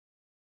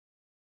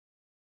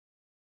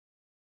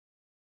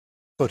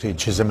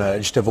Footage has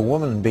emerged of a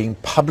woman being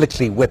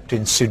publicly whipped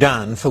in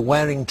Sudan for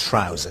wearing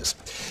trousers.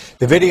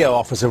 The video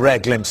offers a rare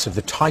glimpse of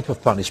the type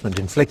of punishment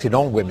inflicted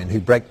on women who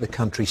break the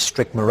country's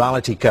strict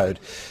morality code.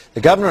 The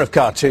governor of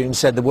Khartoum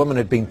said the woman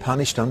had been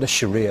punished under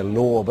Sharia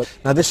law. But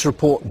now this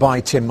report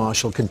by Tim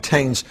Marshall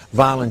contains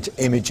violent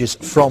images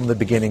from the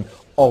beginning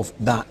of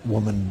that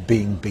woman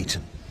being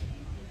beaten.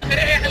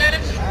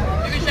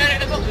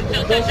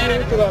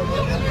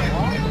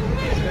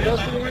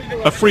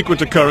 A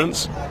frequent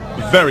occurrence,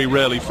 very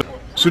rarely.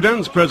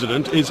 Sudan's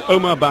president is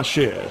Omar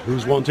Bashir,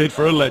 who's wanted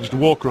for alleged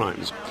war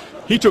crimes.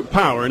 He took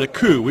power in a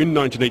coup in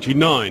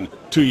 1989.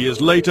 2 years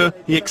later,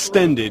 he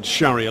extended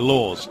Sharia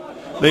laws.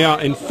 They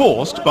are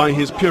enforced by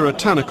his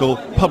puritanical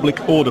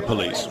public order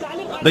police.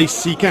 They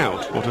seek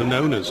out what are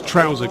known as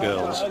trouser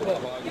girls.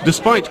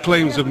 Despite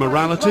claims of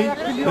morality,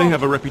 they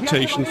have a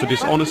reputation for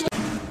dishonesty.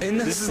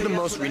 This is the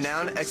most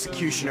renowned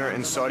executioner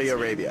in Saudi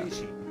Arabia,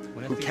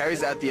 who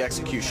carries out the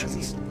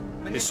executions.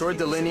 His sword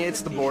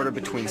delineates the border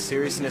between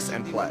seriousness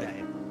and play.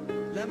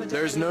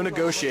 There is no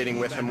negotiating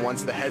with him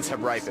once the heads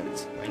have ripened.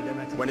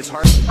 When his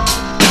heart...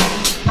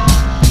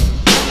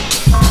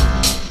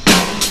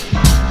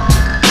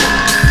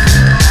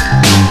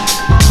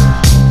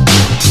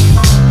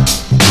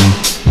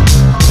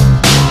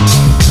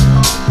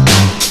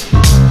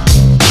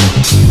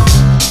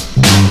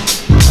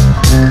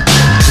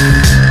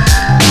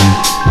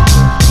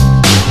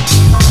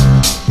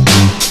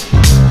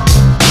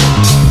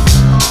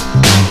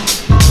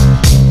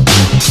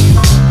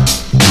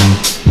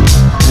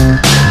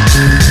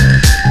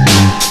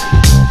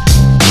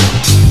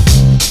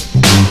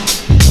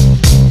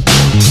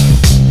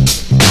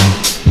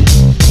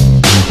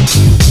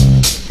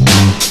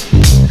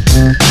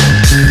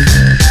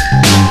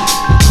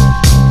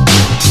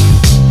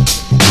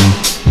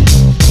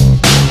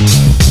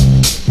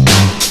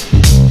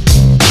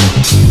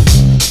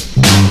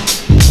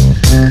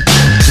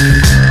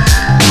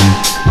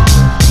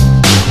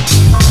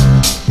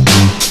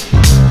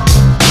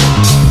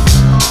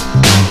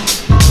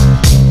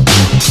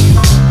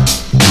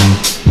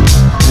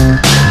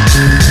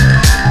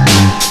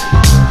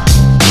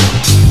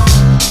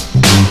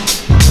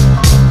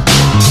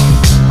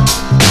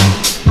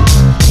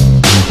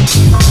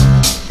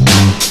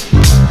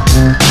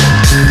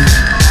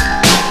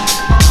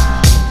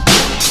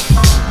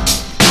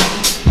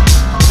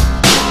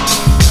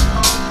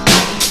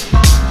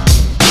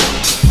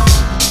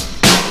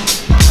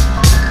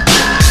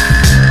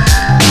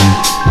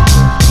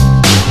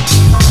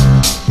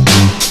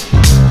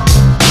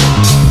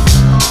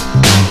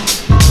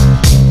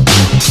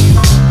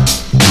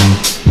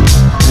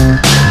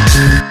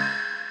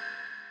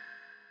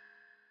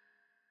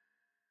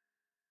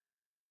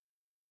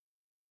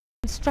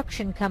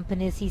 Construction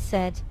companies, he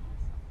said,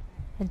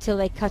 until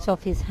they cut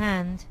off his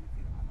hand.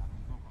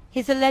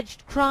 His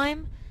alleged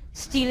crime?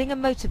 Stealing a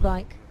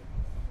motorbike.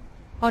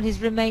 On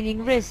his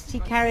remaining wrist he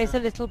carries a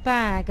little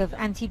bag of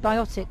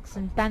antibiotics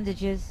and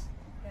bandages.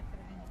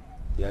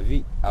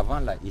 You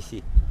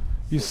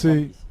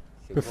see,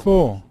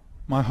 before,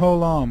 my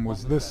whole arm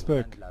was this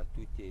thick,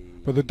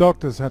 but the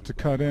doctors had to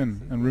cut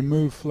in and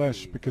remove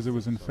flesh because it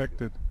was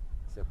infected.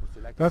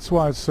 That's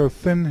why it's so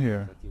thin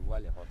here.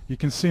 You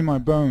can see my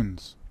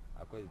bones.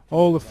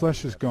 All the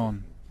flesh is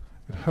gone.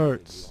 It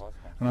hurts,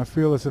 and I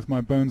feel as if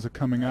my bones are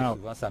coming out.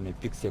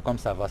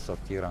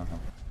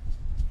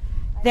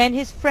 Then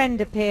his friend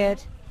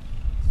appeared.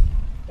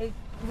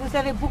 Vous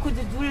avez beaucoup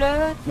de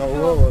douleur?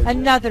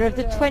 Another of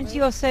the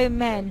 20 or so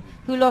men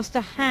who lost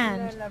a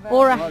hand,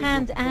 or a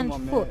hand and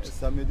foot,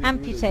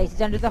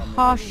 amputated under the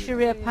harsh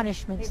Sharia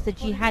punishments the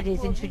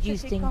jihadis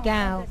introduced in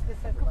Gao.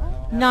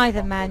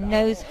 Neither man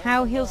knows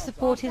how he'll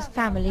support his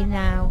family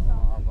now.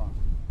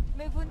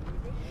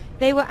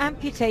 They were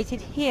amputated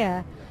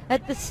here,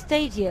 at the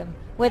stadium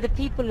where the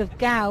people of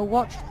Gao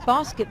watched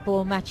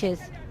basketball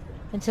matches,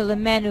 until the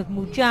men of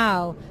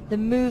Mujao, the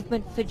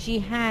movement for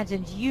jihad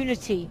and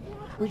unity,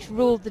 which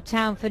ruled the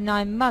town for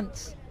 9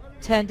 months,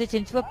 turned it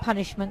into a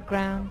punishment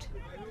ground.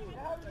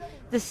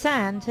 The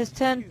sand has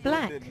turned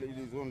black.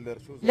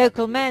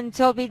 Local men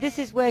told me this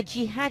is where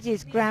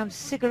jihadis ground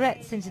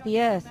cigarettes into the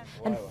earth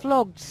and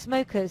flogged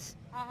smokers,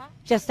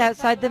 just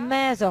outside the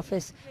mayor's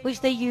office,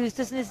 which they used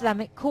as an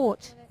Islamic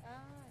court.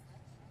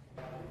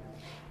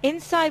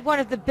 Inside one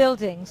of the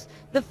buildings,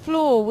 the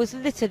floor was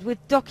littered with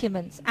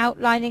documents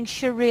outlining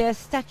Sharia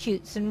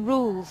statutes and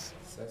rules.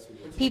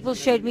 People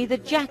showed me the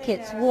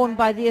jackets worn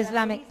by the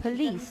Islamic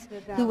police,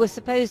 who were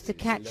supposed to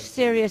catch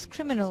serious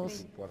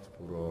criminals.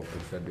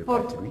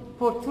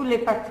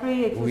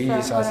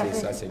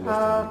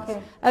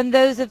 And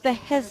those of the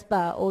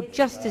Hezbollah, or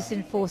justice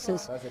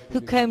enforcers, who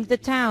combed the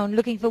town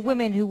looking for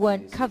women who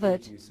weren't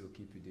covered.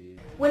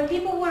 When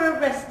people were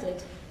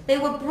arrested, they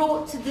were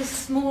brought to this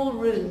small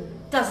room,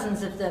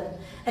 dozens of them,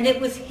 and it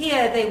was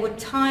here they were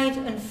tied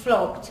and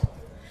flogged.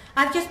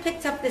 I've just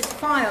picked up this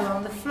file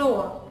on the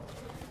floor.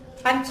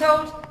 I'm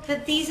told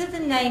that these are the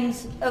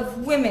names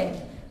of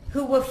women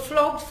who were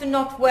flogged for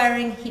not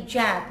wearing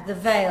hijab, the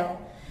veil,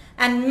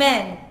 and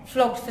men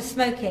flogged for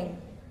smoking.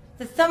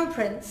 The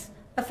thumbprints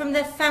are from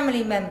their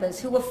family members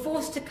who were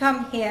forced to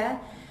come here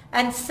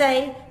and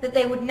say that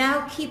they would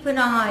now keep an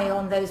eye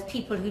on those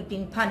people who'd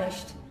been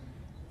punished.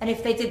 And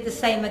if they did the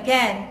same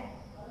again,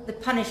 the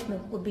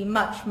punishment would be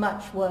much,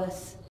 much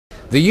worse.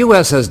 The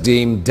U.S. has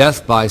deemed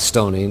death by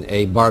stoning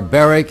a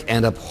barbaric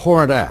and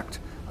abhorrent act,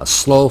 a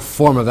slow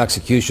form of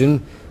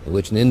execution in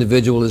which an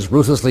individual is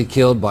ruthlessly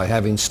killed by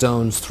having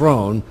stones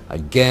thrown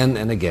again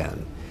and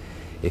again.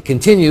 It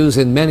continues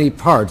in many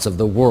parts of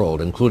the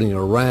world, including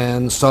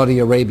Iran, Saudi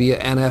Arabia,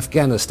 and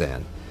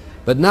Afghanistan.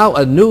 But now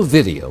a new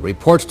video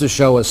reports to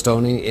show a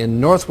stoning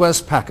in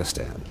northwest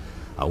Pakistan,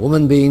 a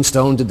woman being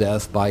stoned to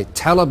death by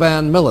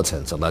Taliban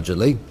militants,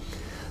 allegedly.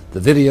 The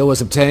video was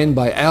obtained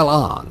by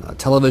Al-An, a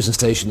television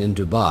station in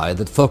Dubai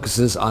that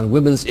focuses on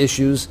women's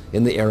issues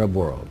in the Arab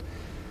world.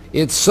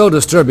 It's so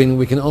disturbing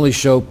we can only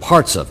show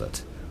parts of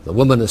it. The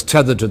woman is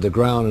tethered to the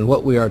ground in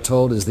what we are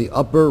told is the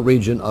upper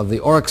region of the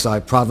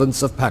Orakzai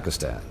province of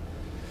Pakistan.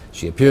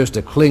 She appears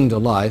to cling to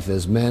life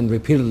as men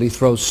repeatedly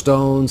throw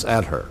stones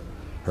at her.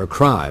 Her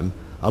crime,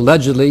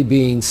 allegedly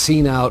being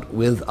seen out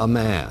with a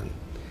man.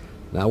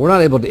 Now, we're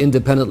not able to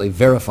independently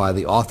verify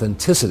the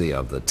authenticity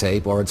of the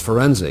tape or its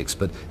forensics,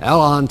 but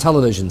Al-An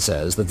television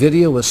says the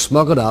video was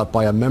smuggled out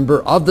by a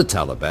member of the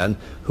Taliban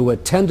who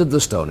attended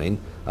the stoning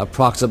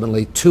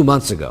approximately 2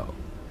 months ago.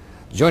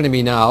 Joining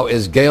me now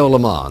is Gail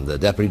Lamond, the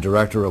Deputy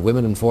Director of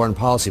Women and Foreign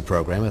Policy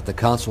Program at the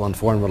Council on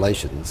Foreign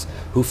Relations,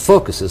 who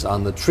focuses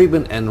on the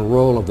treatment and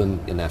role of them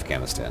in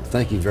Afghanistan.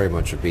 Thank you very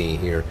much for being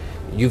here.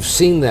 You've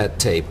seen that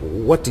tape.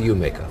 What do you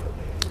make of it?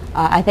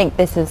 I think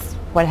this is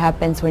what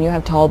happens when you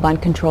have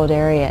Taliban-controlled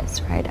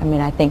areas, right? I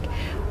mean, I think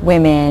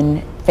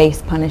women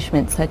face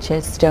punishments such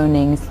as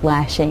stonings,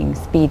 lashings,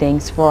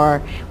 beatings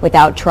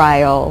without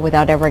trial,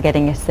 without ever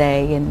getting a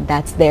say, and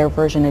that's their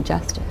version of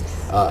justice.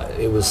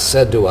 It was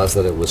said to us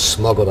that it was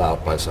smuggled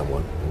out by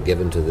someone and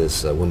given to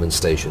this women's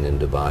station in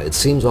Dubai. It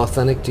seems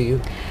authentic to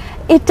you?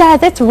 It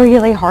does. It's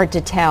really hard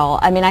to tell.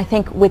 I mean, I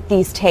think with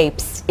these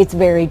tapes, it's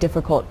very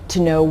difficult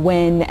to know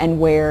when and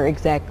where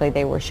exactly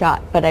they were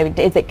shot. But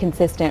is it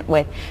consistent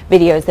with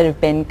videos that have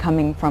been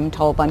coming from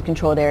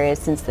Taliban-controlled areas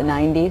since the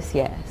 90s?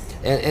 Yes.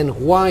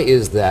 And why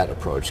is that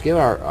approach? Give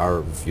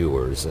our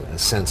viewers a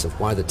sense of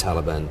why the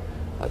Taliban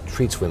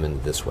treats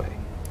women this way.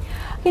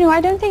 You know,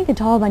 I don't think the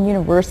Taliban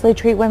universally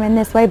treat women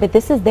this way, but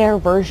this is their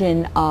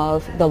version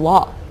of the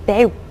law.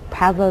 They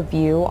have a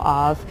view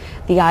of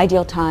the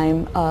ideal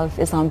time of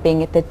Islam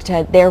being at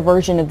their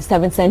version of the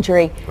 7th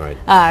century,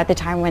 right. The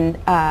time when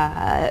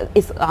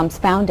Islam's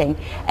founding.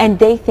 And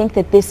they think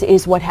that this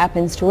is what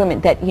happens to women,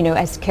 that, you know,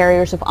 as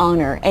carriers of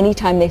honor,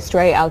 anytime they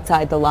stray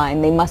outside the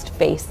line, they must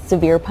face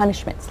severe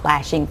punishments,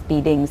 lashings,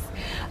 beatings,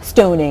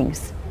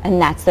 stonings,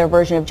 and that's their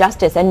version of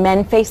justice. And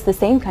men face the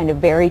same kind of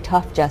very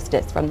tough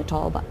justice from the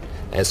Taliban.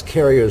 As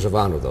carriers of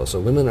honor, though, so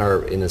women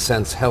are, in a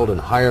sense, held in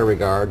higher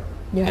regard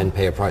and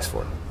pay a price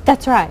for it.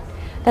 That's right.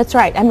 That's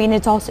right. I mean,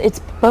 it's also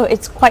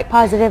it's quite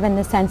positive in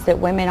the sense that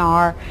women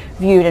are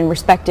viewed and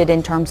respected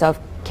in terms of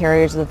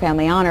carriers of the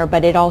family honor,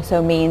 but it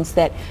also means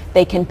that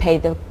they can pay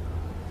the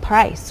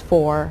price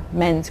for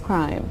men's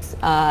crimes,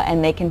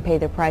 and they can pay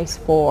the price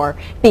for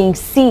being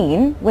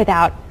seen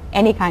without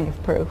any kind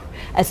of proof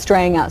as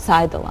straying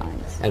outside the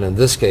lines. And in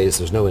this case,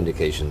 there's no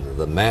indication that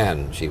the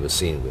man she was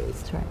seen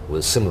with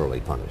was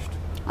similarly punished.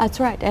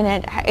 That's right,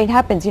 and it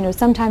happens, you know,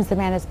 sometimes the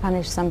man is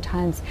punished,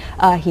 sometimes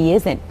he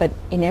isn't, but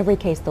in every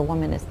case the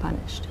woman is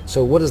punished.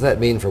 So what does that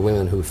mean for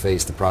women who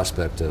face the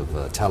prospect of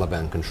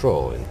Taliban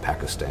control in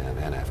Pakistan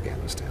and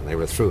Afghanistan? They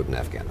were through it in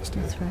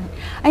Afghanistan. That's right.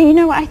 And you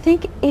know, I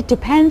think it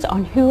depends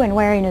on who and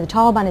where. You know, the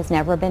Taliban has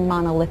never been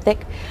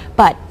monolithic,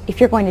 but if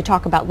you're going to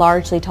talk about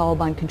largely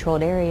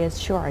Taliban-controlled areas,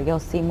 sure, you'll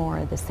see more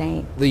of the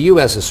same. The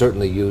U.S. has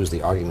certainly used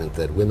the argument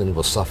that women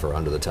will suffer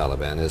under the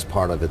Taliban as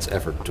part of its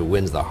effort to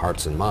win the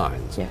hearts and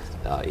minds. Yes.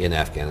 In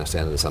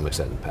Afghanistan and to some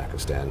extent in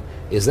Pakistan.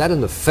 Is that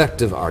an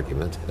effective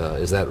argument?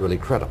 Is that really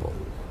credible,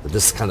 that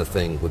this kind of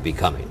thing would be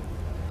coming?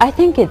 I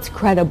think it's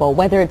credible.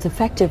 Whether it's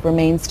effective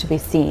remains to be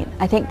seen.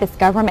 I think this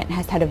government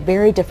has had a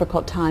very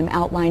difficult time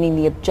outlining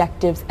the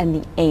objectives and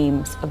the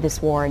aims of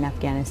this war in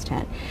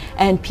Afghanistan.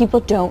 And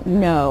people don't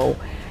know,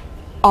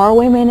 are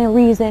women a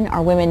reason?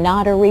 Are women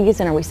not a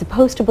reason? Are we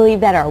supposed to believe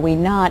that? Are we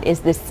not?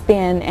 Is this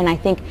spin? And I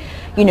think,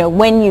 you know,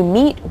 when you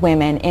meet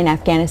women in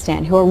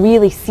Afghanistan who are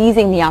really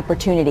seizing the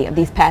opportunity of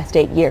these past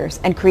 8 years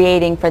and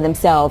creating for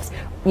themselves,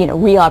 you know,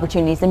 real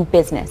opportunities in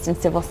business, in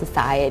civil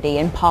society,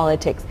 in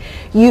politics,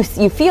 you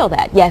feel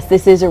that, yes,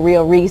 this is a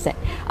real reason.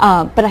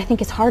 But I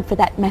think it's hard for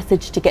that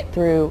message to get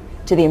through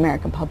to the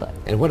American public.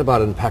 And what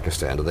about in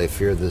Pakistan? Do they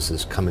fear this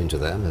is coming to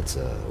them? It's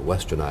a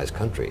westernized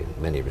country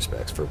in many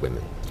respects for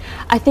women.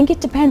 I think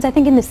it depends. I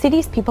think in the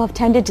cities people have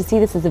tended to see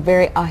this as a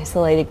very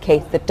isolated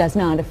case that does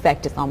not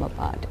affect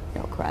Islamabad, you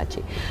know,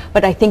 Karachi.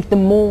 But I think the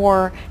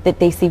more that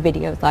they see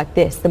videos like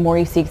this, the more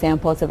you see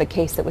examples of a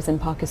case that was in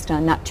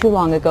Pakistan not too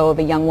long ago of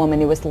a young woman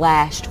who was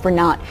lashed for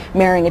not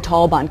marrying a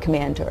Taliban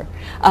commander,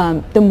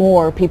 the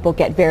more people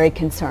get very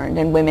concerned,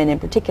 and women in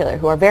particular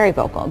who are very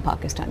vocal in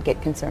Pakistan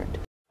get concerned.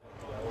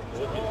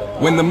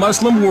 When the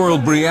Muslim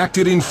world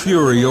reacted in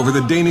fury over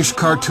the Danish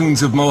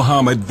cartoons of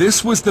Mohammed,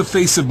 this was the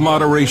face of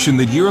moderation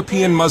that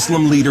European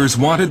Muslim leaders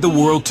wanted the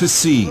world to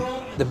see.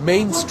 The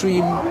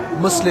mainstream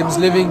Muslims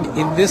living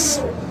in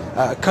this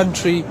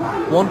country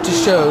want to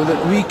show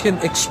that we can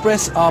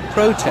express our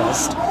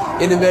protest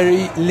in a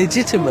very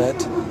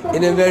legitimate,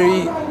 in a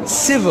very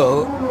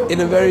civil,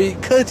 in a very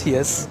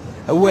courteous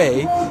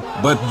way.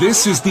 But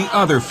this is the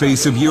other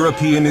face of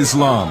European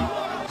Islam.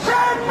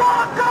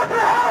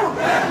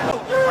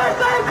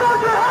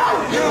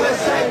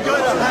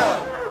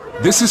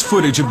 This is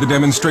footage of the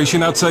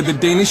demonstration outside the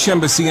Danish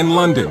embassy in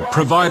London,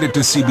 provided to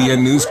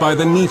CBN News by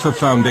the NIFA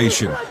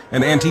Foundation,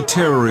 an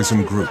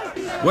anti-terrorism group.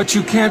 What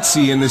you can't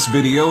see in this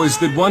video is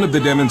that one of the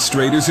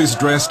demonstrators is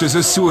dressed as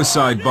a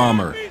suicide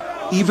bomber.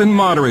 Even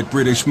moderate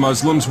British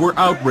Muslims were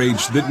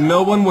outraged that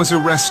no one was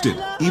arrested,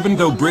 even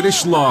though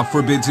British law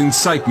forbids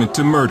incitement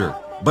to murder.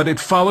 But it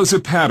follows a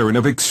pattern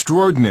of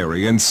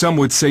extraordinary and some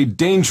would say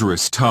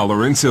dangerous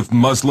tolerance of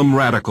Muslim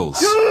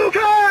radicals.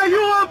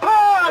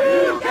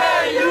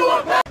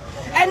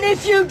 And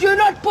if you do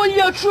not pull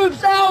your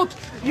troops out,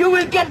 you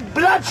will get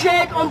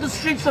bloodshed on the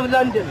streets of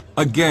London.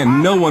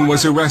 Again, no one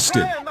was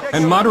arrested,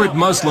 and moderate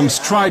Muslims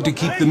tried to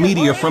keep the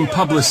media from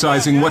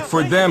publicizing what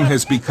for them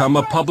has become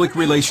a public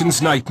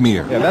relations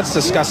nightmare. Yeah, that's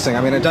disgusting.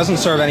 I mean, it doesn't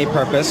serve any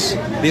purpose.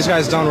 These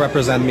guys don't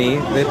represent me.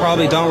 They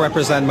probably don't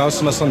represent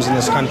most Muslims in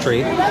this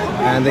country,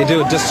 and they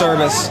do a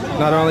disservice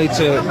not only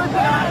to,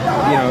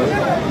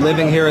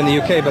 living here in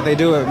the UK, but they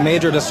do a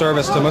major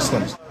disservice to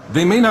Muslims.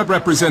 They may not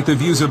represent the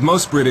views of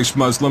most British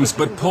Muslims,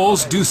 but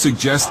polls do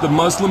suggest the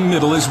Muslim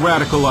middle is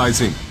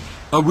radicalizing.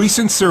 A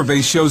recent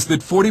survey shows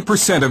that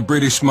 40% of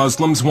British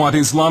Muslims want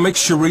Islamic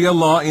Sharia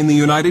law in the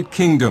United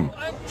Kingdom.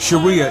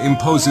 Sharia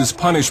imposes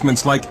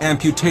punishments like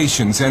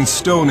amputations and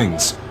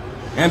stonings.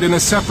 And in a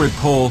separate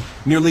poll,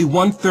 nearly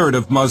 1/3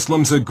 of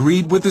Muslims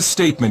agreed with the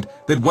statement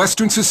that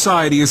Western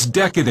society is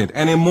decadent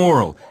and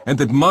immoral, and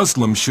that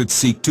Muslims should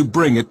seek to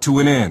bring it to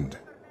an end.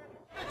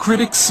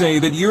 Critics say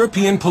that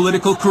European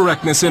political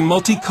correctness and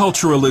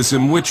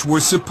multiculturalism, which were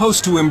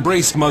supposed to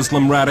embrace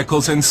Muslim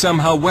radicals and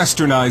somehow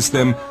westernize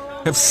them,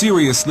 have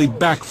seriously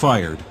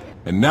backfired.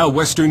 And now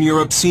Western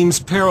Europe seems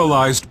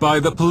paralyzed by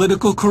the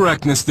political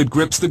correctness that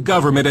grips the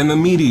government and the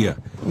media.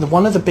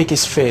 One of the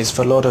biggest fears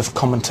for a lot of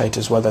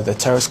commentators, whether they're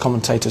terrorist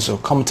commentators or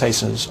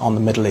commentators on the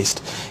Middle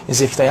East,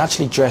 is if they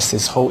actually address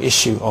this whole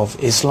issue of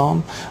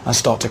Islam and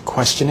start to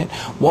question it,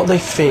 what they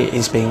fear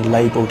is being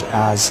labelled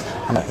as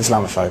an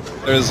Islamophobe.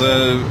 There's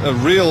a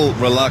real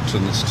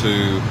reluctance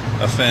to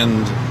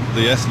offend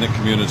the ethnic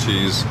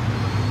communities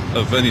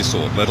of any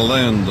sort, let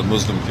alone the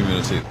Muslim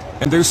community.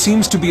 And there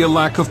seems to be a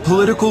lack of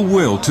political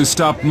will to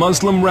stop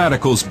Muslim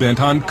radicals bent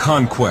on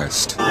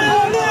conquest.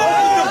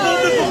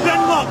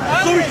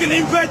 So we can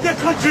invade their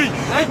country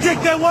and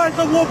take their wives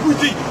and war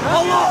booty.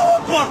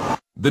 Allahu Akbar!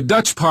 The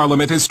Dutch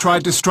parliament has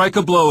tried to strike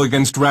a blow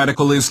against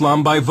radical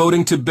Islam by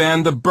voting to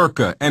ban the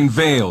burqa and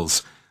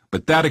veils.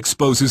 But that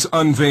exposes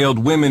unveiled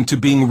women to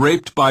being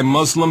raped by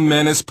Muslim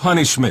men as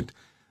punishment.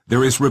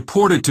 There is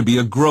reported to be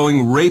a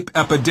growing rape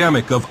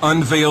epidemic of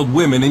unveiled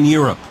women in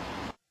Europe.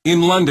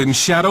 In London,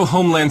 Shadow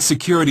Homeland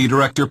Security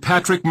Director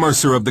Patrick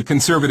Mercer of the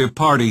Conservative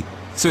Party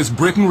says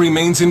Britain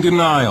remains in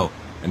denial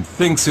and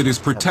thinks it is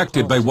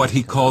protected by what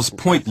he calls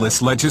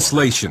pointless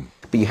legislation.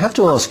 But you have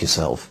to ask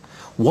yourself,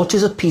 what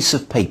is a piece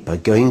of paper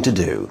going to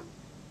do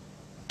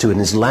to an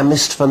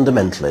Islamist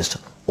fundamentalist,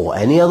 or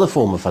any other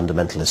form of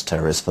fundamentalist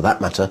terrorist for that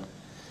matter,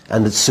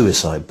 and its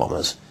suicide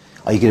bombers?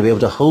 Are you going to be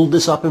able to hold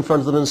this up in front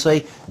of them and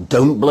say,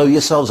 don't blow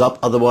yourselves up,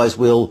 otherwise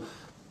we'll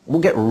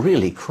get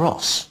really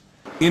cross?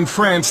 In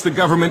France, the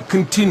government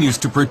continues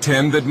to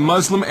pretend that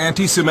Muslim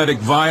anti-Semitic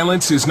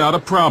violence is not a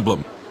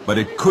problem, but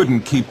it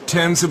couldn't keep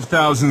tens of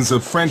thousands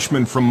of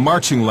Frenchmen from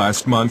marching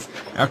last month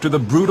after the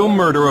brutal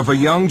murder of a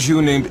young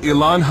Jew named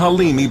Ilan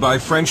Halimi by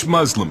French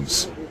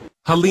Muslims.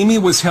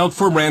 Halimi was held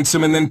for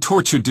ransom and then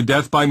tortured to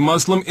death by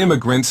Muslim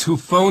immigrants who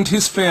phoned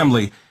his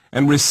family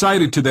and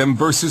recited to them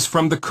verses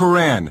from the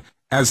Quran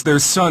as their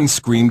son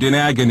screamed in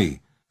agony.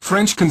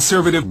 French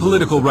conservative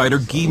political writer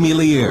Guy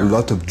Millier. A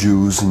lot of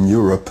Jews in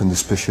Europe and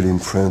especially in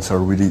France are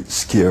really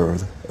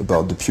scared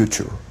about the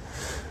future.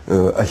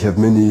 I have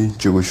many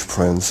Jewish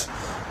friends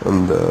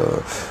and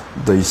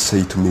they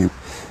say to me,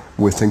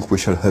 we think we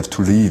shall have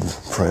to leave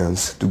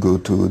France to go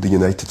to the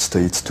United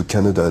States, to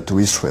Canada, to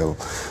Israel,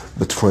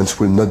 but France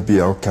will not be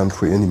our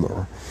country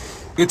anymore.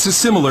 It's a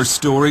similar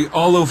story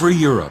all over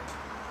Europe.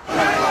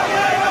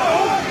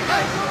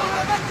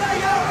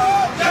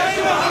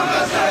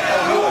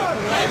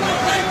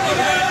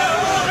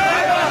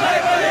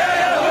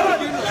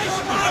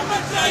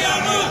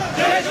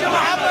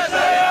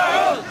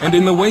 And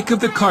in the wake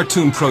of the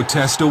cartoon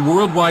protest, a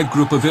worldwide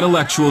group of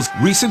intellectuals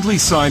recently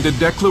signed a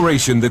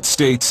declaration that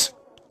states,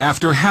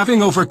 after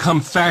having overcome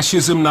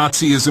fascism,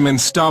 Nazism, and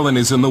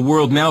Stalinism, the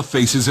world now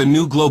faces a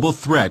new global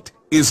threat,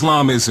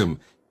 Islamism.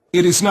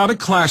 It is not a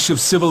clash of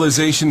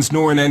civilizations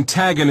nor an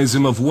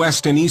antagonism of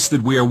West and East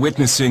that we are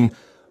witnessing,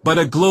 but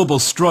a global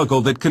struggle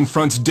that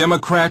confronts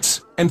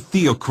democrats and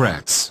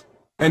theocrats.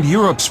 And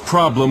Europe's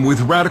problem with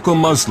radical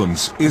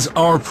Muslims is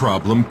our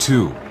problem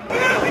too.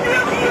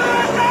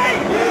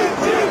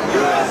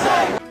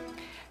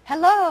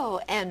 Hello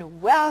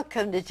and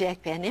welcome to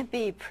Jack Van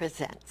Impe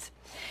Presents.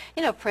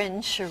 You know,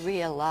 friends,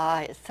 Sharia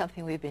law is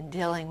something we've been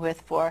dealing with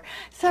for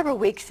several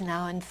weeks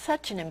now, and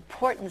such an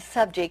important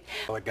subject.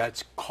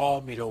 God's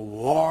called me to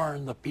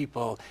warn the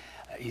people,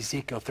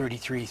 Ezekiel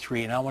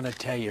 33:3, and I want to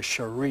tell you,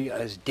 Sharia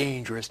is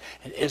dangerous,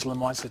 and Islam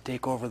wants to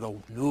take over the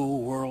new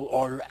world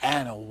order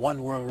and a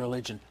one-world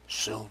religion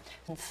soon.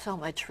 And so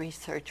much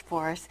research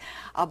for us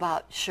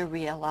about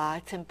Sharia law.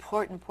 It's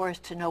important for us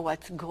to know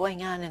what's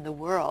going on in the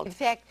world. In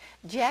fact,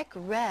 Jack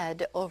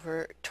read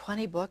over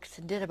 20 books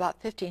and did about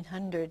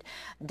 1,500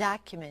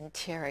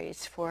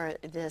 documentaries for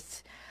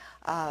this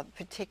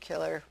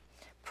particular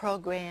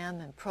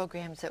program and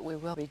programs that we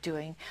will be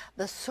doing.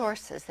 The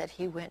sources that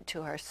he went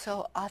to are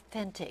so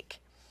authentic.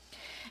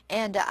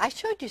 And I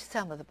showed you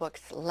some of the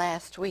books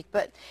last week,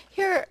 but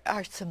here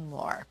are some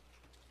more.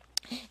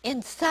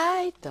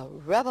 Inside the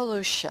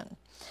Revolution,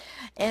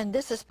 and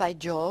this is by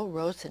Joel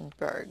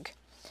Rosenberg.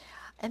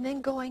 And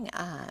then going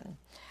on,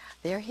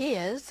 there he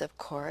is, of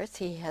course.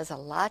 He has a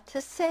lot to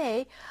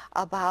say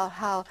about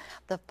how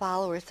the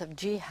followers of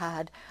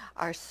jihad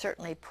are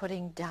certainly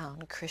putting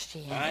down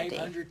Christianity.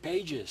 500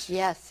 pages.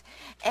 Yes,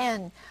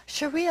 and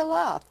Sharia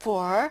law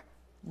for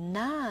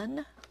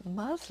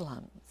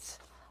non-Muslims.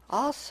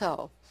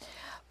 Also,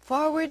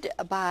 forward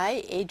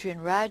by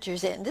Adrian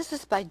Rogers, and this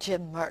is by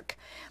Jim Merck.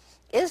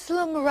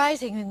 Islam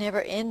rising, the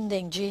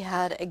never-ending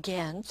jihad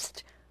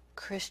against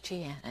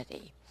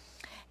Christianity.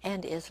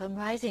 And Islam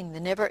rising, the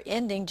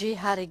never-ending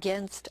jihad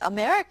against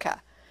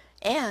America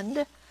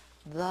and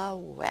the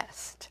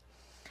West.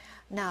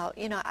 Now,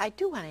 you know, I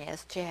do want to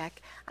ask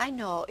Jack, I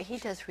know he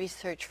does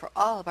research for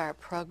all of our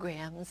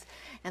programs,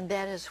 and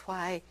that is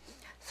why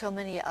so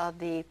many of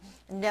the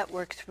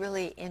networks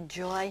really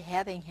enjoy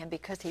having him,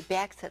 because he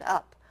backs it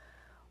up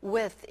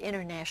with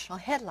international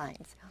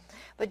headlines.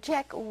 But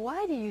Jack,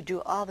 why do you do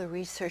all the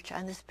research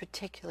on this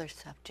particular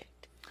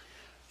subject?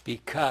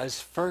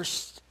 Because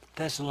 1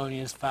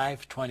 Thessalonians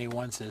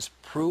 5:21 says,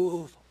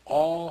 prove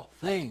all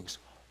things,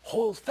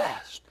 hold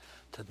fast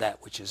to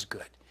that which is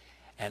good.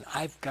 And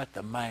I've got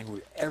the mind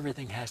where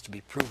everything has to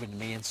be proven to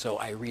me, and so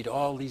I read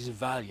all these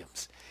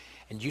volumes.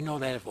 And you know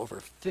that I have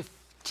over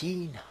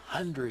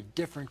 1,500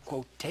 different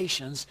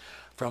quotations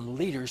from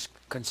leaders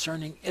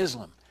concerning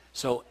Islam.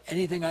 So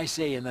anything I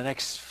say in the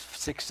next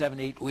 6, 7,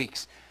 8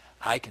 weeks,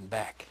 I can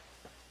back.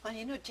 Well,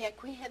 you know,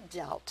 Jack, we have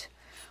dealt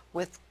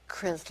with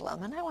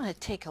Chrislam, and I want to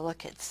take a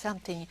look at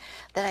something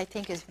that I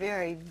think is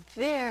very,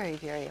 very,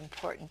 very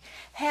important.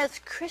 Has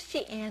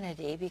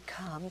Christianity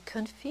become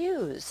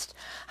confused?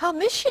 How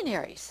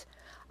missionaries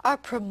are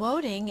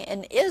promoting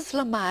an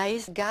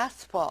Islamized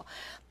gospel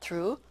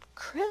through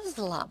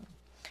Chrislam.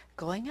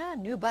 Going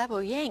on, New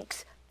Bible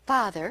yanks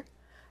Father,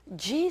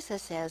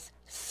 Jesus as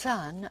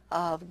Son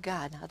of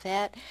God. Now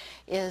that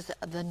is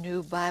the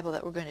New Bible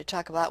that we're going to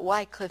talk about.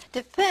 Wycliffe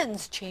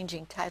defends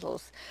changing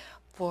titles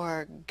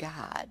for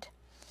God.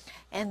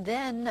 And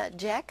then,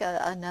 Jack,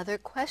 another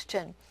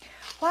question.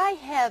 Why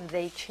have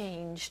they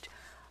changed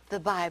the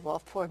Bible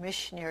for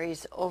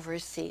missionaries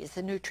overseas,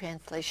 the new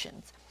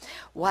translations?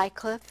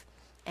 Wycliffe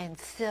and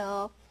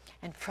Sill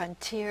and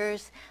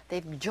Frontiers,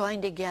 they've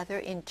joined together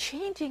in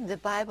changing the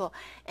Bible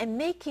and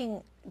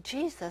making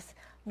Jesus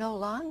no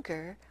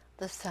longer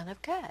the Son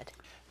of God.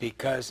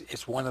 Because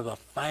it's one of the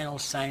final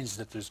signs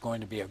that there's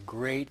going to be a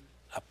great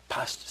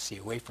apostasy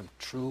away from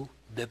true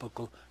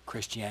biblical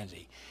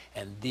Christianity.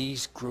 And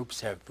these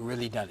groups have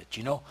really done it.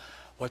 You know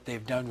what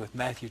they've done with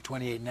Matthew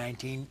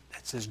 28:19?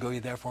 That says, go ye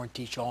therefore and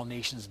teach all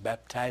nations,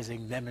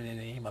 baptizing them in the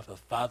name of the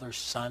Father,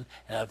 Son,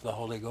 and of the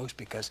Holy Ghost,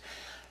 because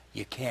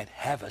you can't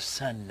have a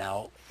son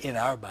now in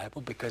our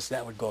Bible, because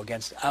that would go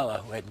against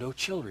Allah, who had no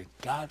children.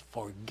 God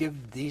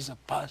forgive these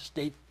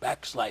apostate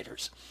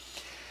backsliders.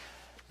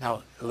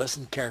 Now,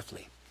 listen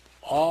carefully.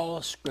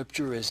 All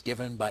Scripture is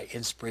given by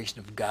inspiration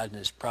of God and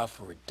is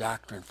profitable for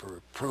doctrine, for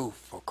reproof,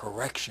 for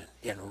correction,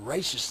 in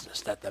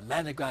righteousness, that the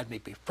man of God may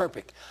be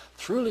perfect,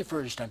 truly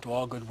furnished unto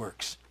all good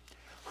works.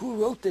 Who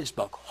wrote this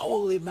book?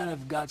 Holy men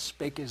of God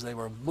spake as they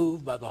were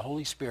moved by the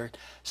Holy Spirit,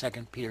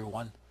 2 Peter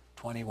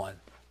 1:21.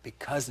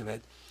 Because of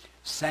it,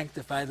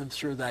 sanctify them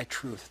through thy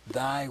truth.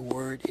 Thy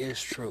word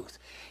is truth.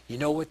 You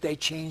know what they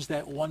changed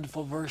that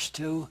wonderful verse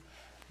to?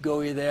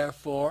 Go ye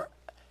therefore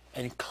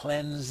and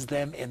cleanse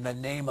them in the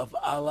name of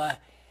Allah,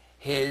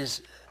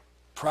 his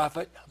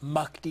prophet,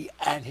 Mahdi,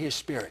 and his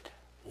spirit.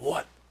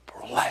 What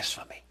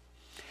blasphemy.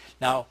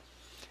 Now,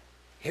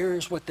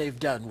 here's what they've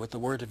done with the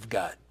Word of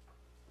God.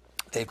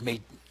 They've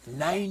made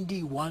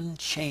 91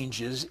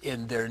 changes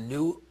in their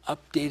new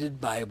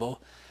updated Bible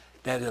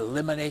that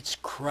eliminates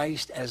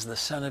Christ as the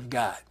Son of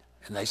God.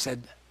 And they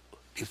said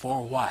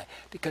before, why?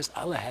 Because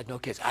Allah had no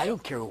kids. I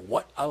don't care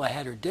what Allah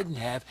had or didn't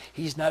have.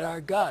 He's not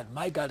our God.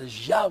 My God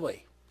is Yahweh.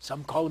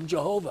 Some call him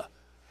Jehovah.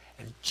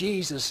 And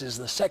Jesus is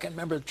the second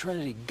member of the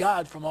Trinity,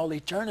 God from all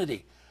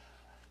eternity.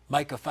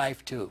 Micah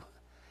 5:2.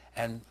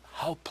 And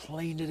how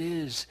plain it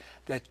is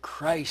that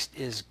Christ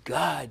is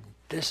God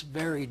this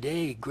very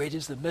day. Great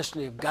is the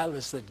mystery of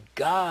godliness, that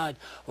God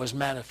was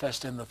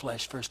manifest in the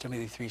flesh, 1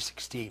 Timothy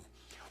 3:16.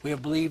 We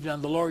have believed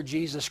on the Lord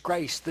Jesus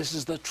Christ. This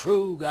is the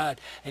true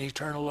God and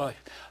eternal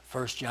life,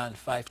 1 John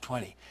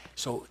 5:20.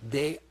 So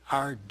they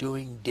are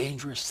doing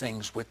dangerous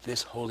things with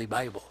this Holy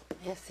Bible.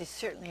 Yes, they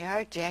certainly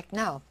are, Jack.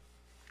 Now,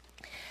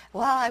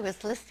 while I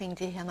was listening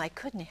to him, I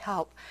couldn't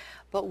help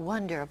but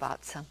wonder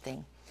about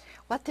something.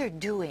 What they're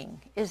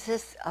doing, is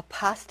this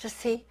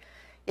apostasy?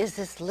 Is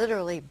this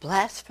literally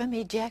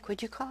blasphemy, Jack?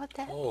 Would you call it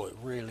that? Oh, it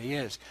really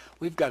is.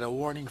 We've got a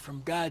warning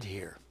from God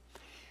here.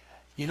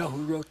 You know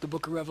who wrote the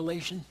book of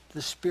Revelation?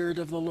 The Spirit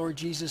of the Lord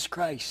Jesus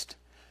Christ.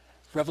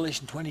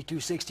 Revelation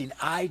 22:16.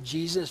 I,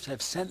 Jesus,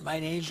 have sent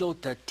mine angel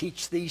to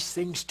teach these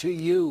things to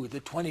you.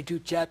 The 22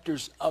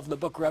 chapters of the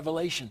book of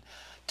Revelation.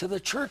 To the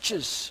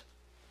churches.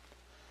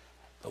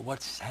 But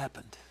what's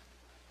happened?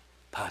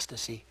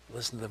 Apostasy.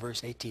 Listen to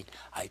verse 18.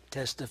 I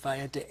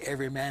testify unto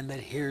every man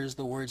that hears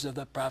the words of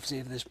the prophecy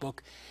of this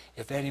book.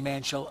 If any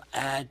man shall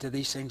add to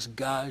these things,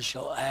 God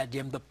shall add to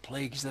him the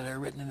plagues that are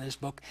written in this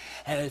book.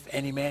 And if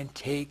any man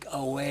take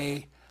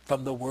away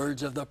from the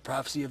words of the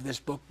prophecy of this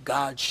book,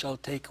 God shall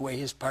take away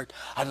his part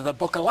out of the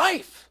book of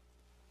life,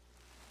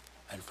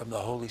 and from the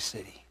holy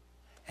city,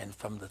 and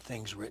from the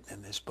things written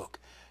in this book.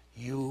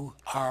 You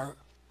are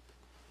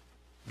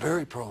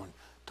very prone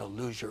to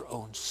lose your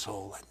own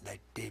soul in that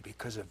day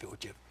because of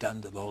what you've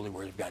done to the Holy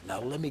Word of God.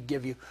 Now let me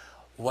give you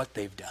what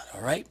they've done,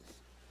 all right?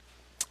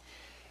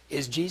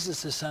 Is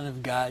Jesus the Son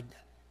of God?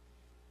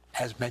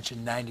 As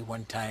mentioned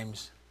 91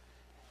 times,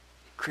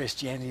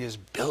 Christianity is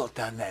built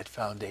on that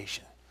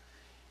foundation.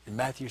 In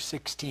Matthew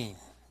 16,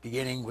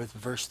 beginning with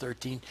verse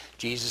 13,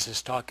 Jesus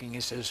is talking.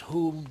 He says,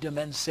 whom do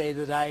men say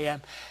that I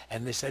am?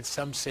 And they said,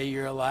 some say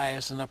you're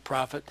Elias and a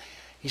prophet.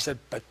 He said,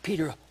 but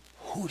Peter,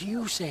 who do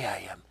you say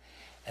I am?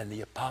 And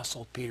the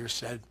apostle Peter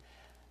said,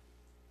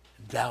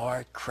 thou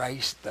art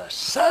Christ, the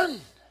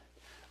Son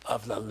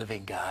of the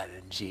living God.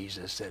 And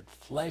Jesus said,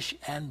 flesh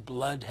and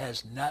blood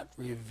has not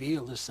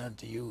revealed this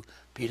unto you,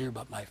 Peter,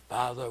 but my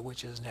Father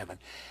which is in heaven.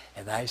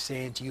 And I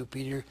say unto you,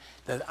 Peter,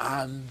 that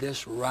on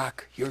this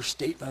rock, your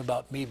statement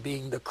about me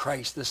being the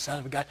Christ, the Son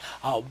of God,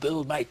 I'll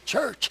build my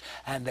church,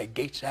 and the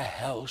gates of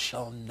hell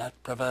shall not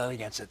prevail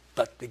against it.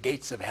 But the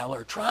gates of hell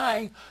are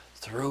trying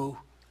through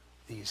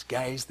these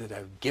guys that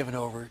have given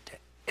over to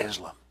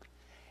Islam.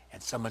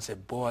 And someone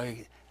said,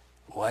 boy,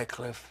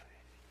 Wycliffe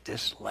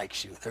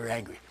dislikes you. They're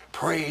angry.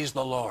 Praise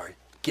the Lord.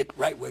 Get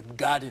right with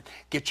God and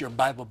get your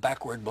Bible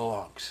back where it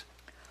belongs.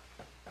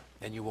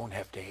 Then you won't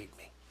have to hate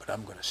me. But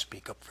I'm going to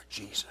speak up for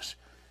Jesus.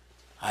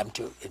 I'm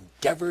to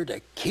endeavor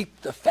to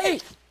keep the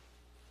faith.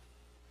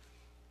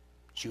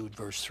 Jude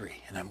verse 3.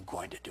 And I'm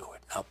going to do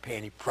it. I'll pay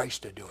any price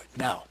to do it.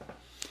 Now,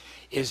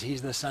 is he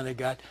the Son of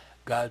God?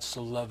 God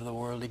so loved the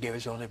world, he gave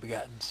his only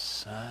begotten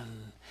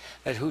Son,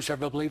 that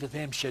whosoever believeth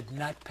him should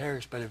not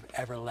perish, but have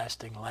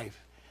everlasting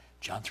life.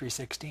 John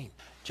 3:16.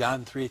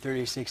 John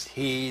 3:36.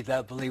 He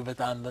that believeth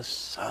on the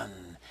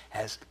Son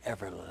has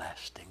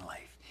everlasting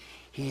life.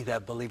 He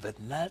that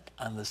believeth not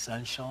on the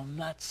Son shall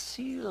not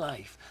see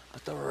life,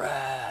 but the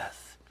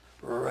wrath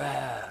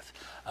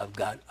of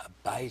God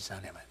abides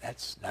on him. And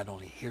that's not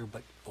only here,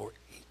 but for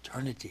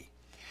eternity.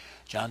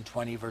 John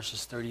 20,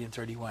 verses 30 and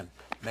 31.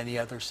 Many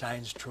other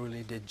signs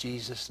truly did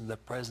Jesus in the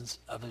presence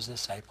of his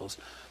disciples,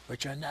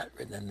 which are not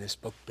written in this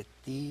book, but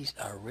these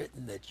are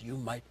written that you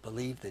might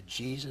believe that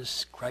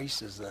Jesus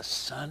Christ is the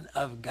Son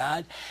of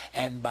God,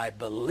 and by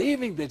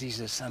believing that he's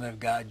the Son of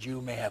God,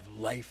 you may have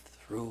life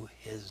through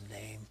his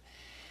name.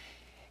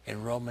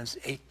 In Romans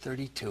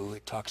 8:32,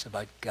 it talks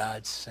about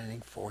God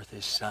sending forth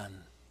his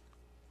Son.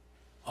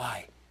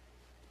 Why?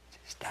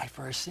 To die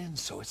for our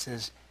sins. So it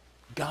says,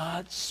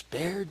 God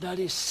spared not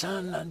his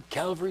Son on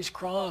Calvary's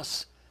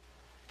cross.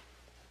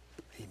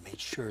 He made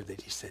sure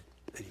that he said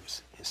that he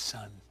was his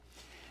Son.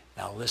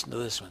 Now listen to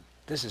this one.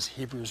 This is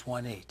Hebrews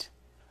 1:8.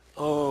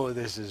 Oh,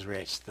 this is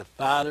rich. The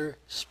Father,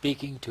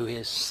 speaking to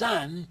his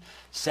Son,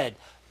 said,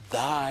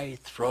 thy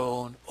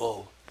throne,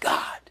 O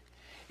God,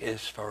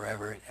 is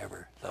forever and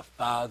ever. The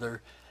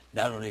Father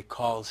not only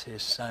calls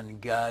his Son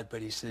God,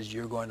 but he says,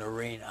 you're going to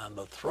reign on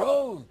the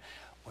throne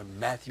when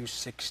Matthew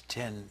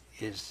 6:10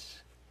 is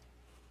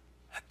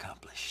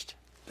accomplished.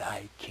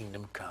 Thy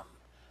kingdom come,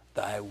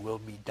 thy will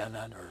be done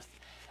on earth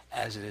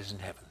as it is in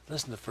heaven.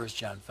 Listen to 1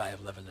 John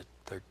 5:11 to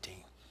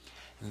 13.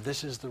 And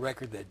this is the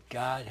record that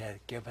God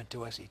hath given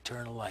to us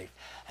eternal life,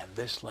 and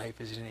this life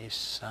is in his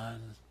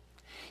Son.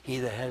 He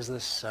that has the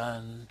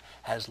Son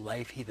has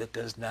life. He that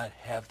does not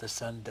have the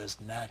Son does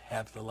not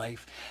have the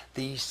life.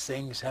 These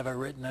things have I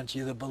written unto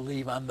you that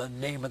believe on the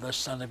name of the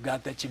Son of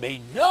God, that you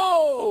may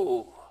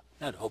know,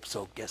 not hope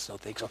so, guess so,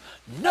 think so,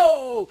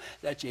 know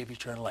that you have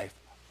eternal life.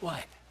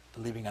 Why?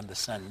 Believing on the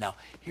Son. Now,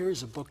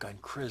 here's a book on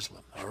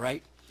Chrislam, all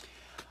right?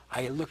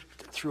 I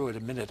looked through it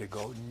a minute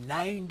ago.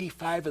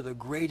 95 of the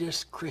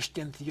greatest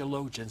Christian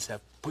theologians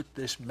have put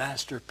this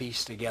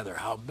masterpiece together,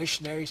 how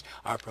missionaries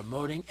are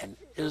promoting an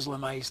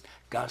Islamized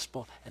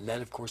gospel, and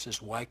that, of course,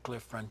 is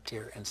Wycliffe,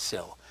 Frontier, and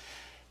Sill.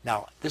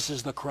 Now, this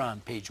is the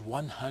Quran, page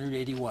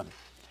 181.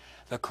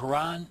 The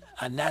Quran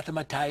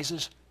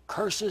anathematizes,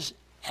 curses,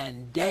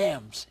 and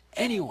damns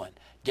anyone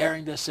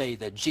daring to say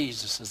that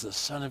Jesus is the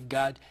Son of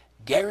God,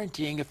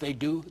 guaranteeing if they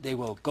do, they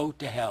will go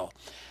to hell.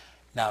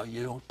 Now,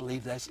 you don't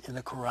believe that's in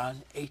the Quran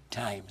 8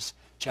 times.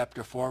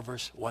 Chapter 4,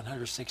 verse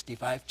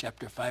 165,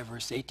 chapter 5,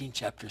 verse 18,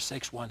 chapter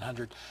 6,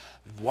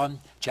 101,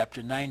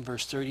 chapter 9,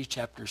 verse 30,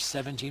 chapter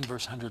 17,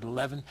 verse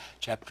 111,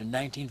 chapter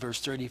 19, verse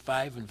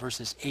 35, and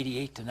verses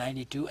 88 to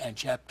 92, and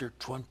chapter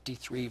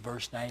 23,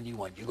 verse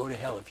 91. You go to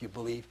hell if you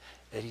believe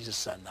that he's a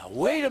son. Now,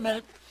 wait a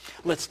minute.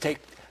 Let's take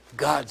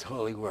God's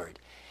holy word.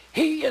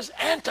 He is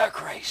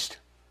Antichrist,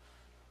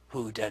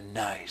 who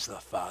denies the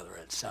Father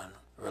and Son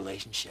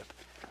relationship.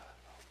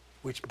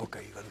 Which book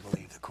are you going to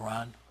believe, the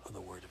Quran or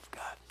the Word of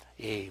God?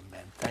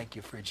 Amen. Thank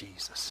you for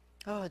Jesus.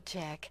 Oh,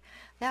 Jack,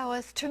 that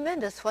was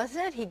tremendous,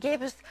 wasn't it? He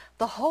gave us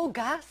the whole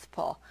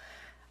gospel.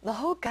 The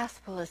whole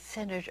gospel is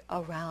centered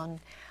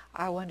around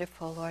our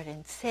wonderful Lord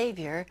and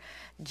Savior,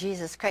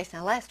 Jesus Christ.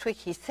 Now, last week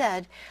he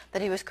said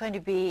that he was going to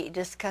be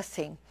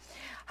discussing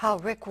how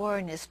Rick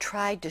Warren has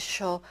tried to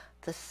show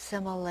the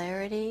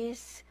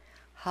similarities.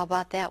 How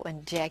about that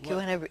one, Jack? You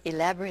want to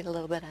elaborate a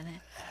little bit on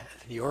it?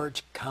 The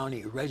Orange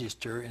County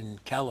Register in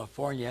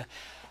California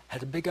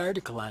had a big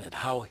article on it,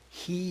 how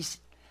he's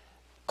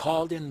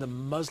called in the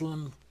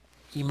Muslim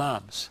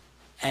imams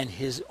and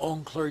his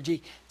own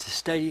clergy to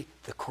study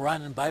the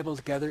Quran and Bible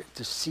together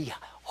to see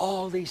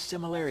all these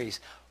similarities.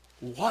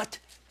 What?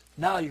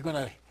 Now you're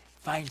going to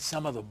find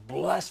some of the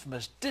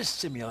blasphemous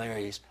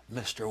dissimilarities,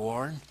 Mr.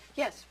 Warren.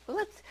 Yes,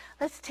 well,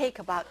 let's take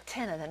about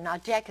 10 of them. Now,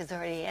 Jack has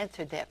already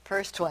answered that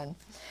first one,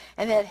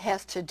 and that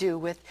has to do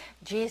with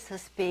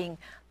Jesus being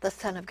the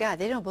Son of God.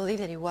 They don't believe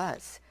that he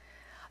was.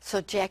 So,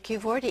 Jack,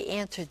 you've already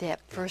answered that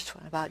first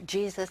one about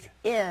Jesus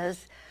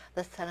is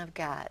the Son of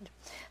God.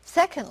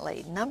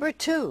 Secondly, number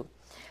 2,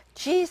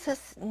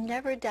 Jesus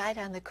never died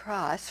on the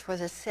cross for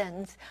the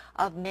sins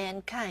of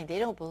mankind. They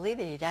don't believe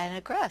that he died on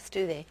a cross,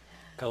 do they?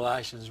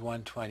 Colossians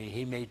 1:20,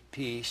 he made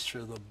peace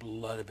through the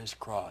blood of his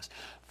cross.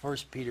 1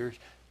 Peter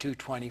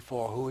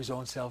 2:24, who his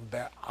own self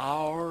bare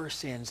our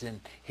sins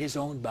in his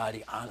own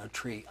body on a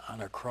tree,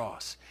 on a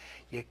cross.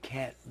 You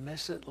can't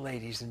miss it,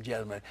 ladies and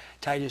gentlemen.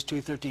 Titus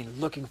 2:13,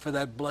 looking for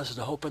that blessed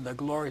hope and the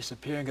glorious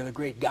appearing of the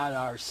great God,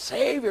 our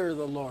Savior,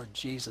 the Lord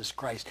Jesus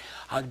Christ.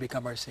 How to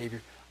become our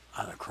Savior?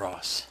 On a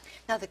cross.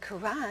 Now, the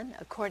Quran,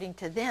 according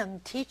to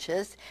them,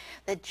 teaches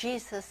that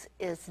Jesus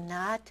is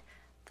not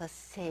the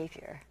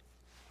Savior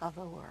of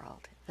the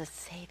world, the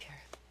Savior.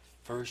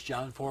 1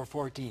 John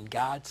 4:14,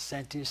 God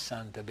sent his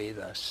Son to be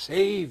the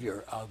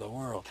Savior of the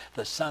world.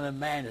 The Son of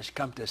Man has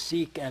come to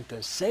seek and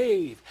to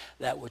save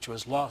that which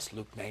was lost,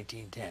 Luke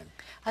 19:10.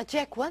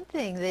 Jack, one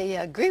thing they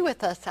agree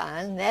with us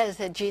on, that is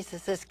that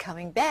Jesus is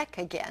coming back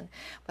again.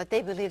 But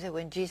they believe that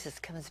when Jesus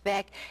comes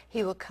back,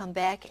 he will come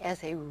back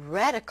as a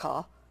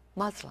radical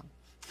Muslim.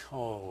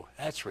 Oh,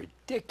 that's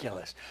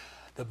ridiculous.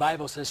 The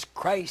Bible says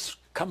Christ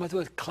cometh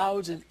with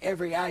clouds and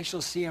every eye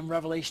shall see him,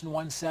 Revelation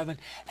 1:7,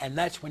 and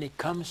that's when he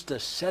comes to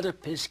set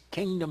up his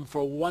kingdom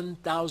for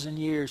 1,000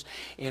 years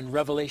in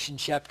Revelation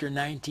chapter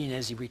 19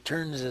 as he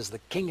returns as the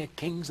King of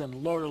Kings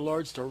and Lord of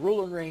Lords to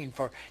rule and reign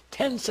for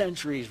 10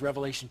 centuries,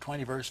 Revelation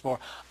 20 verse 4,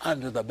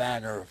 under the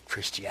banner of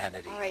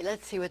Christianity. All right,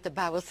 let's see what the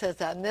Bible says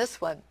on this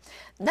one.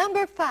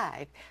 Number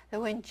 5,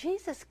 that when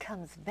Jesus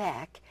comes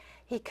back,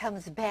 he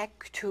comes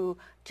back to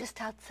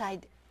just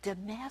outside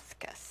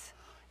Damascus.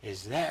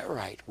 Is that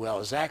right?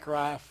 Well,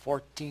 Zechariah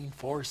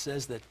 14:4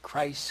 says that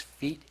Christ's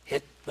feet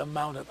hit the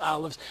Mount of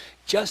Olives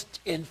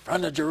just in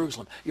front of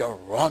Jerusalem. You're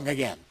wrong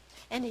again.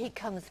 And he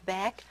comes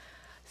back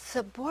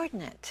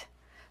subordinate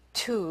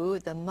to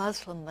the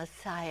Muslim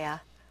Messiah,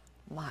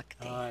 Mahdi.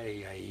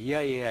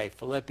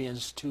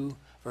 Philippians 2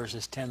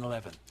 verses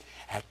 10-11.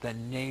 At the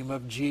name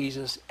of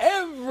Jesus,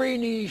 every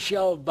knee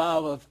shall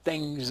bow of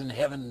things in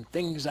heaven,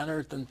 things on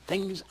earth, and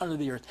things under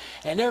the earth.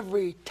 And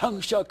every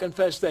tongue shall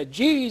confess that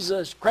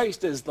Jesus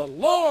Christ is the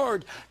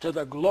Lord, to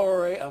the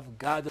glory of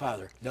God the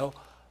Father. No,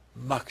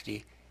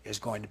 Mahdi is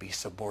going to be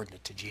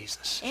subordinate to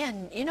Jesus.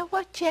 And you know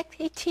what, Jack?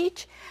 They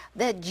teach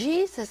that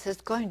Jesus is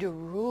going to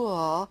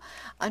rule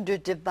under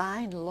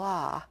divine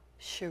law,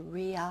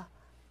 Sharia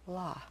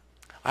law.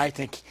 I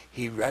think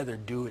he'd rather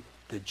do it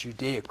the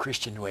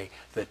Judeo-Christian way,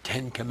 the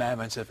 10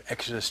 Commandments of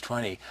Exodus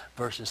 20,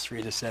 verses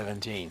 3 to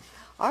 17.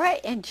 All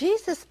right, and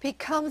Jesus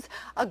becomes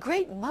a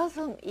great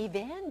Muslim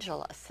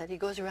evangelist that he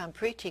goes around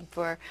preaching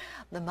for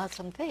the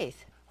Muslim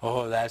faith.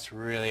 Oh, that's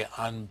really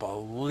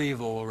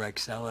unbelievable,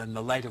 Rexella, in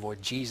the light of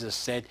what Jesus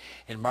said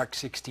in Mark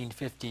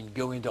 16:15,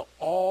 go into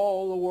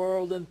all the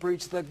world and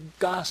preach the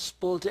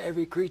gospel to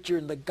every creature,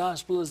 and the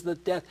gospel is the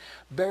death,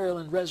 burial,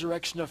 and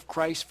resurrection of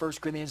Christ,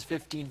 1 Corinthians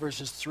 15,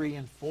 verses 3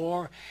 and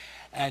 4.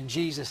 And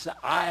Jesus said,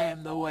 I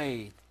am the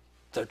way,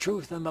 the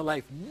truth, and the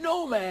life.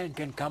 No man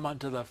can come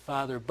unto the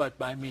Father but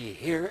by me,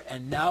 here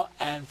and now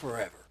and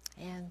forever.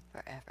 And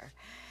forever.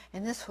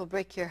 And this will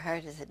break your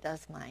heart as it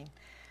does mine,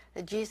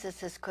 that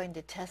Jesus is going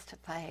to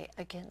testify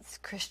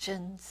against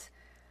Christians,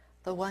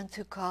 the ones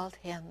who called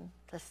him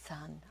the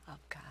Son of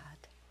God.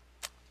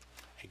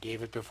 I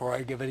gave it before,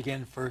 I give it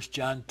again, 1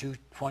 John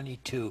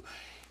 2:22.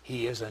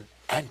 He is an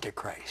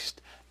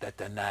antichrist that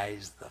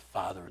denies the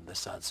Father and the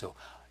Son. So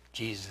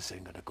Jesus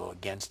isn't going to go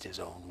against his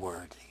own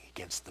word,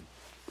 against the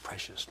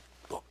precious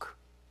book,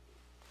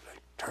 the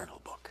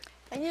eternal book.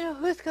 And you know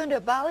who's going to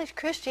abolish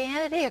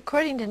Christianity?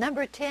 According to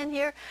number 10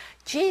 here,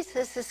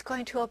 Jesus is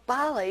going to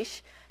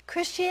abolish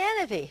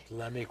Christianity.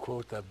 Let me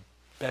quote the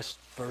best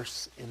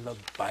verse in the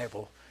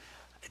Bible.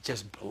 It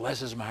just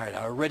blesses my heart.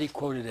 I already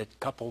quoted it a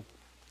couple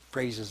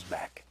phrases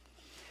back.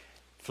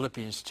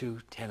 Philippians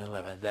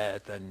 2:10-11. That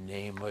at the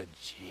name of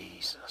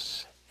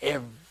Jesus,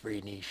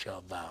 every knee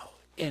shall bow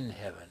in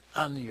heaven,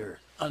 on the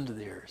earth, under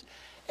the earth.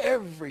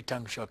 Every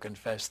tongue shall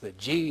confess that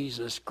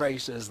Jesus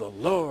Christ is the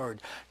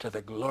Lord, to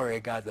the glory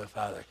of God the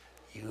Father.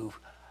 You've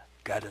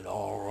got it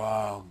all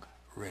wrong,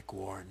 Rick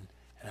Warren.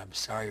 And I'm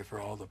sorry for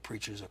all the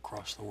preachers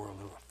across the world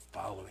who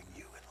are following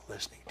you and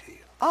listening to you.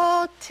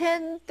 All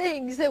 10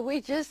 things that we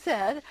just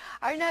said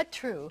are not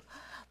true.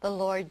 The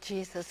Lord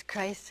Jesus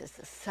Christ is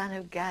the Son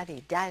of God.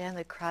 He died on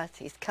the cross.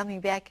 He's coming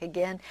back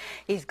again.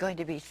 He's going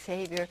to be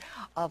Savior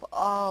of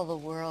all the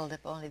world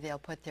if only they'll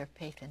put their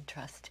faith and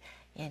trust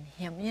in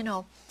him. You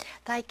know,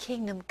 thy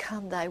kingdom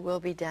come, thy will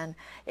be done.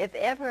 If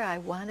ever I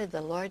wanted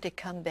the Lord to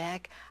come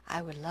back,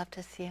 I would love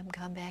to see him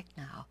come back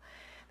now,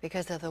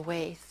 because of the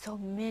way so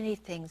many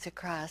things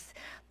across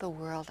the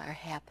world are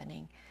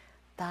happening.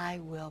 Thy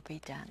will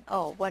be done.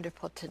 Oh,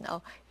 wonderful to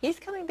know. He's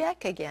coming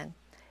back again.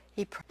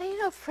 You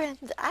know,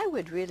 friends, I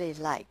would really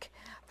like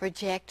for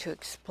Jack to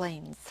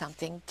explain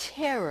something.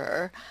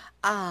 Terror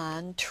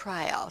on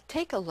trial.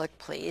 Take a look,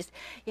 please,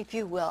 if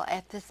you will,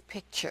 at this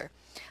picture.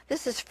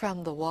 This is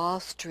from the Wall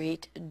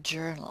Street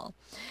Journal.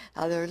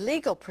 Now, there are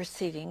legal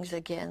proceedings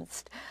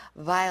against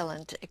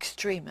violent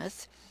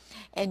extremists,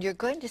 and you're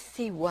going to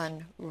see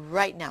one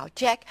right now.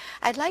 Jack,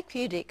 I'd like for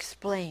you to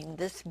explain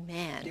this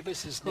man. Give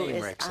us his who name,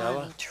 is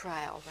Rexella. on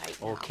trial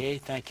right now. Okay,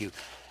 thank you.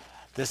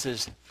 This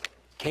is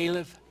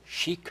Caliph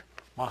Sheikh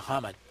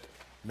Mohammed.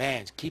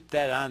 Man, keep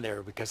that on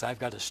there because I've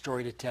got a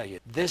story to tell you.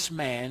 This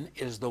man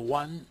is the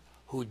one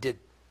who did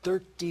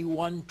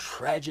 31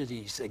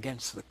 tragedies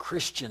against the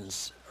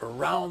Christians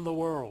around the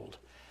world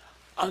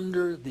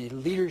under the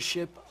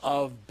leadership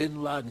of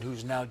bin Laden,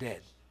 who's now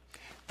dead.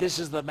 This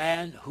is the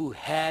man who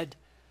had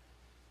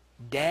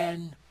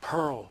Dan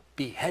Pearl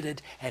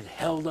beheaded and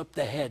held up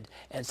the head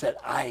and said,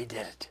 I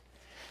did it.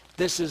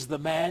 This is the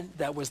man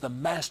that was the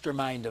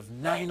mastermind of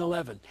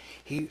 9/11.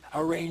 He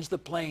arranged the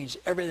planes,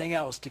 everything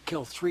else, to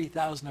kill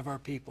 3,000 of our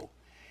people.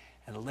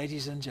 And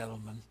ladies and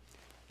gentlemen,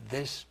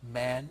 this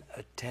man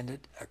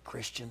attended a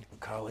Christian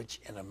college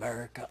in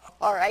America.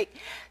 All right,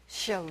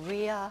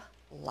 Sharia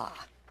law.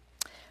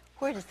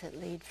 Where does it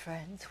lead,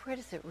 friends? Where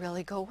does it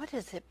really go? What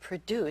does it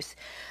produce?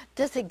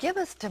 Does it give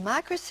us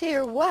democracy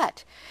or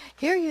what?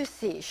 Here you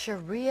see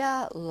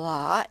Sharia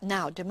law.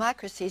 Now,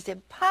 democracy is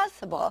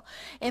impossible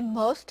in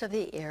most of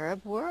the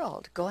Arab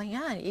world going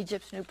on.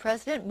 Egypt's new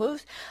president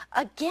moves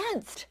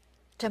against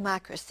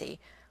democracy.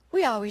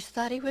 We always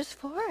thought he was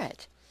for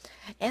it.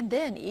 And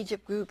then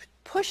Egypt group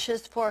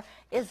pushes for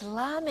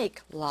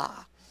Islamic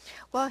law.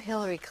 Well,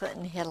 Hillary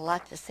Clinton had a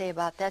lot to say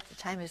about that. The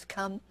time has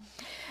come.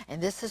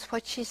 And this is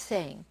what she's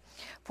saying.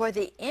 For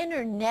the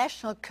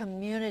international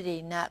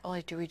community not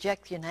only to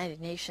reject the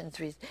United Nations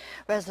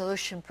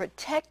resolution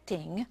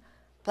protecting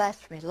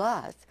blasphemy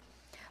laws,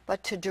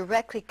 but to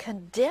directly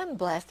condemn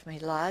blasphemy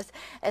laws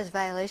as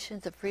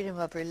violations of freedom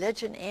of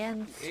religion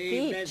and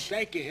speech. Amen.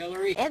 Thank you,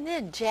 Hillary. And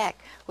then,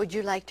 Jack, would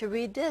you like to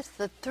read this?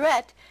 The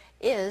threat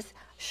is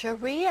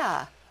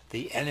Sharia.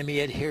 The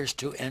enemy adheres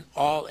to an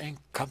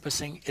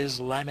all-encompassing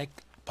Islamic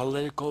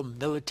political,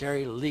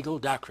 military, legal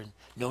doctrine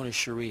known as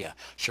Sharia.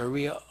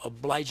 Sharia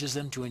obliges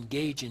them to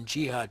engage in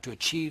jihad to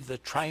achieve the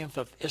triumph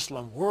of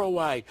Islam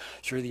worldwide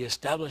through the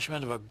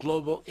establishment of a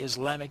global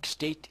Islamic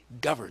state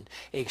governed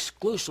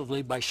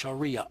exclusively by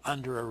Sharia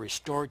under a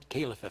restored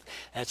caliphate.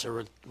 That's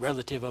a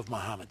relative of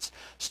Muhammad's.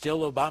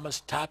 Still,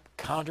 Obama's top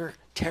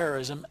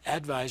counter-terrorism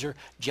advisor,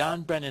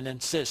 John Brennan,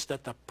 insists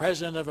that the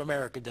President of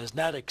America does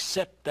not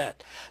accept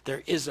that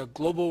there is a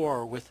global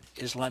war with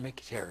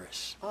Islamic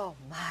terrorists. Oh,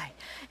 my.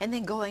 And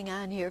then going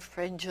on here,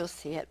 friends, you'll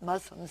see it,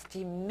 Muslims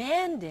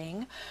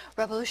demanding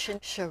revolution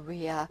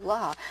Sharia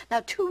law.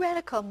 Now, two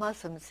radical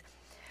Muslims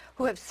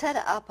who have set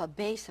up a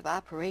base of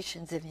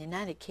operations in the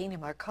United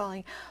Kingdom are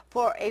calling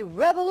for a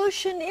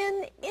revolution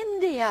in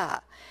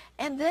India.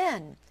 And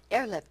then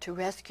airlift to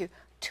rescue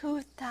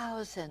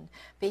 2,000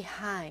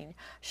 behind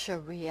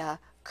Sharia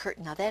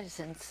curtain. Now that is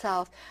in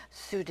South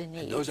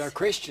Sudanese. And those are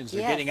Christians.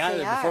 They're yes, getting out of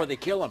there before they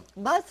kill them.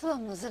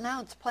 Muslims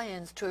announce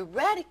plans to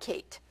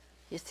eradicate,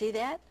 you see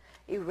that?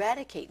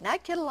 Eradicate,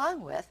 not get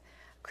along with,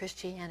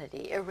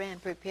 Christianity. Iran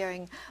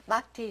preparing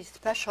Mahdi's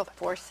special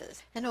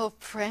forces. And oh,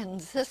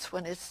 friends, this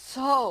one is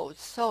so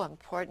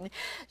important,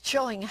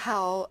 showing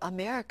how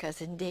America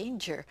is in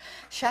danger.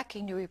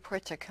 Shocking new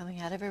reports are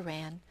coming out of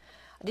Iran.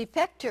 A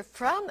defector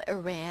from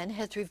Iran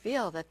has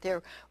revealed that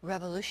their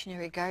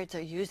Revolutionary Guards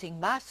are using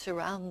mosques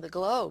around the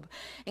globe,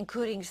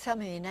 including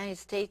some in the United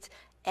States,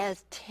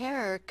 as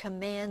terror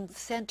command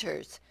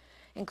centers,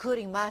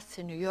 including mosques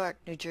in New York,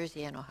 New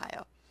Jersey, and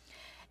Ohio.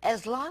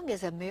 As long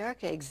as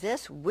America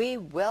exists, we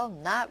will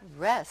not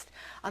rest.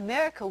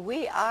 America,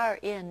 we are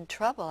in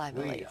trouble, I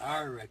believe. We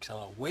are,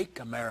 Rexella. Wake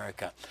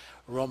America.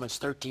 Romans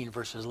 13,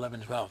 verses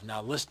 11 and 12.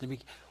 Now listen to me.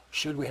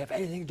 Should we have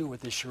anything to do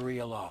with the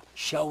Sharia law?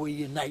 Shall we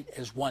unite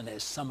as one,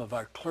 as some of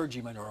our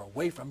clergymen who are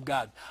away from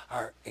God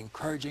are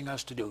encouraging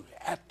us to do?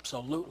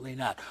 Absolutely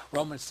not.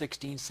 Romans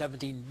 16,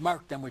 17,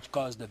 mark them which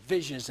cause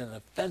divisions and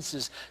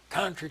offenses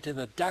contrary to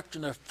the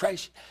doctrine of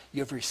Christ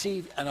you have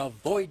received, and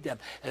avoid them.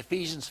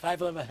 Ephesians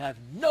 5:11, have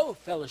no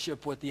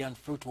fellowship with the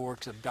unfruitful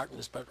works of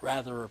darkness, but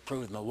rather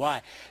reprove them.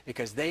 Why?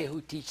 Because they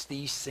who teach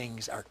these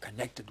things are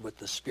connected with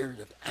the spirit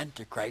of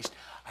Antichrist.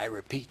 I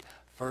repeat,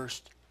 1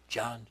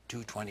 John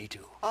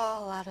 2:22.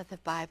 All out of the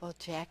Bible,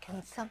 Jack,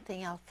 and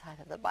something outside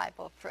of the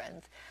Bible,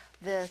 friends.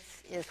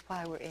 This is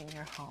why we're in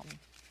your home.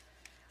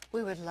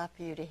 We would love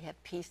for you to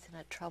have peace in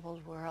a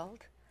troubled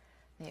world.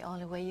 The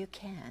only way you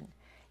can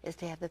is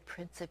to have the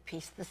Prince of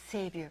Peace, the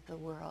Savior of the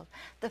world,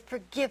 the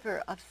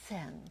forgiver of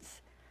sins,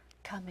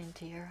 come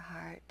into your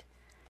heart.